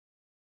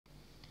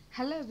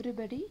Hello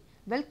everybody,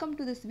 welcome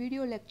to this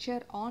video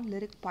lecture on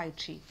lyric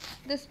poetry.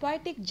 This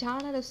poetic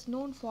genre is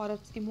known for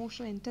its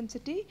emotional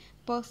intensity,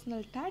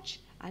 personal touch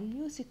and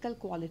musical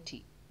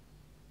quality.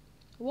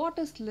 What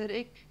is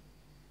lyric?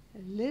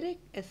 Lyric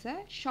is a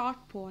short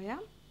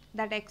poem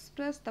that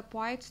expresses the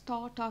poet's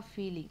thought or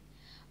feeling.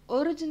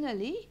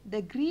 Originally,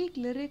 the Greek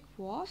lyric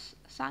was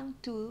sung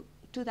to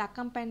the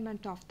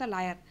accompaniment of the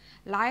lyre.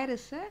 Lyre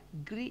is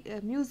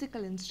a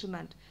musical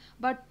instrument.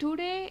 But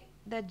today,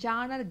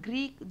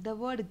 the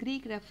word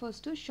Greek refers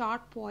to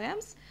short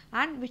poems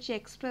and which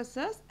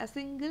expresses a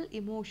single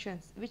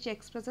emotions, which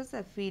expresses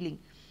a feeling.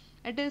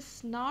 It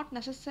is not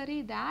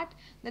necessary that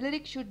the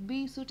lyric should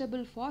be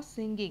suitable for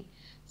singing.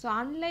 So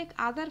unlike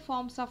other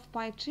forms of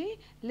poetry,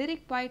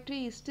 lyric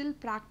poetry is still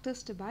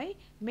practiced by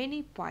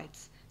many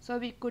poets. So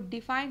we could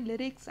define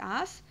lyrics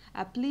as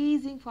a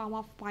pleasing form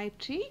of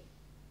poetry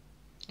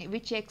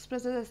which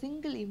expresses a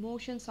single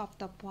emotions of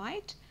the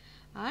poet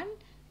and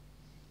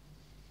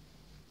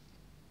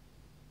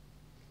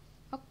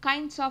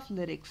kinds of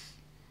lyrics.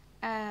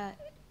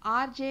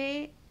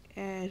 R.J.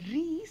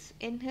 Rees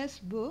in his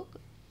book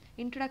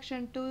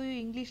Introduction to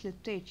English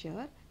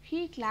Literature,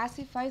 he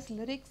classifies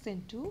lyrics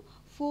into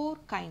four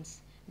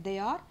kinds. They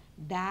are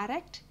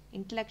direct,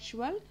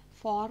 intellectual,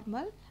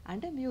 formal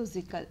and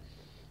musical.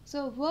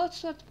 So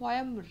Wordsworth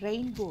poem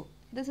Rainbow,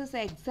 this is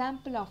an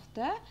example of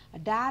the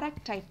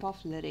direct type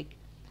of lyric.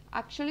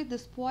 Actually,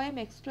 this poem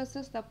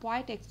expresses the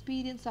poet's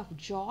experience of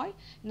joy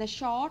in a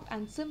short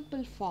and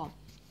simple form.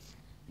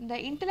 The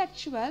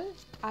intellectual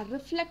or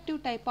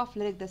reflective type of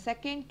lyric, the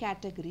second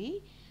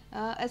category,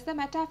 is the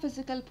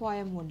metaphysical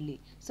poem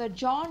only. So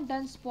John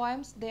Donne's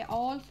poems, they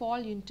all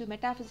fall into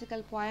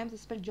metaphysical poems,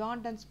 especially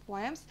John Donne's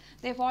poems,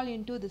 they fall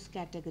into this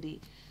category.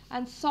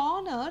 And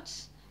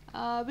sonnets,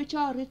 which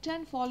are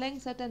written following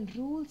certain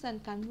rules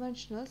and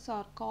conventionals,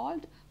 are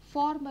called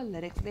formal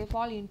lyrics. They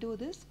fall into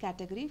this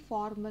category,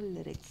 formal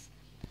lyrics.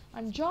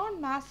 And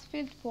John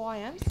Masefield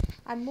poems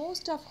and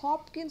most of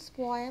Hopkins'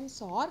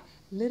 poems are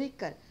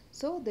lyrical.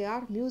 So they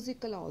are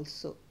musical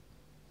also.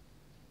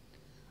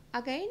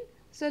 Again,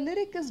 so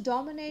lyric is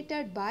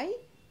dominated by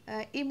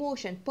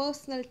emotion,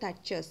 personal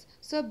touches.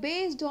 So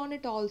based on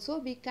it also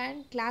we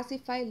can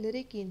classify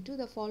lyric into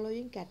the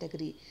following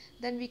category.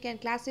 Then we can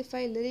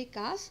classify lyric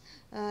as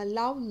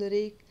love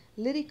lyric,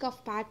 lyric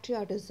of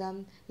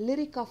patriotism,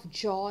 lyric of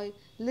joy,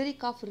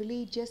 lyric of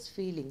religious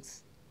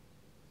feelings.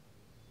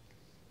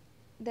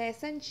 The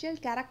essential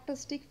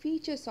characteristic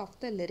features of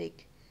the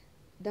lyric.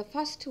 The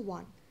first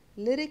one,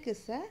 lyric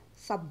is a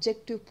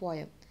subjective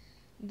poem.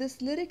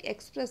 This lyric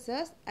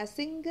expresses a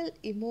single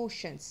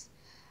emotions.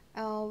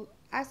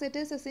 As it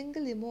is a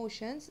single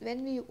emotions,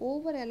 when we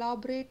over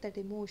elaborate that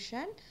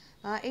emotion,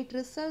 it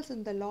results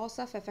in the loss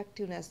of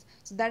effectiveness.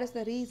 So that is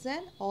the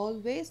reason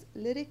always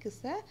lyric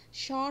is a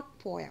short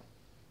poem.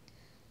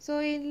 So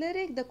in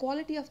lyric, the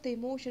quality of the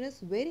emotion is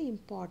very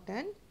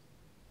important.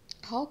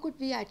 How could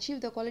we achieve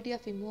the quality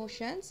of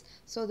emotions?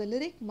 So the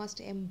lyric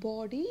must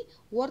embody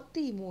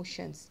worthy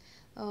emotions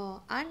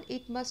and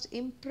it must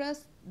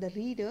impress the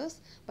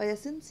readers by the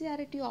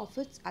sincerity of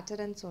its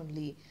utterance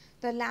only.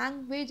 The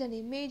language and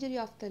imagery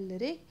of the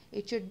lyric,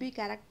 it should be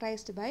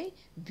characterized by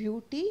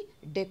beauty,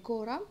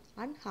 decorum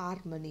and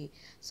harmony.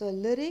 So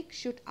lyric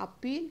should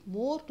appeal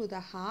more to the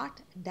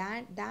heart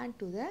than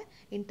to the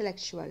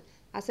intellectual.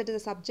 As it is a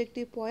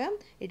subjective poem,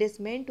 it is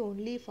meant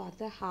only for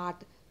the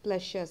heart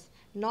pleasures,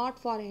 not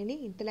for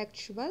any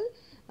intellectual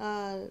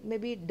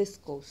maybe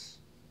discourse.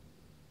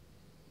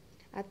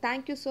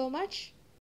 Thank you so much.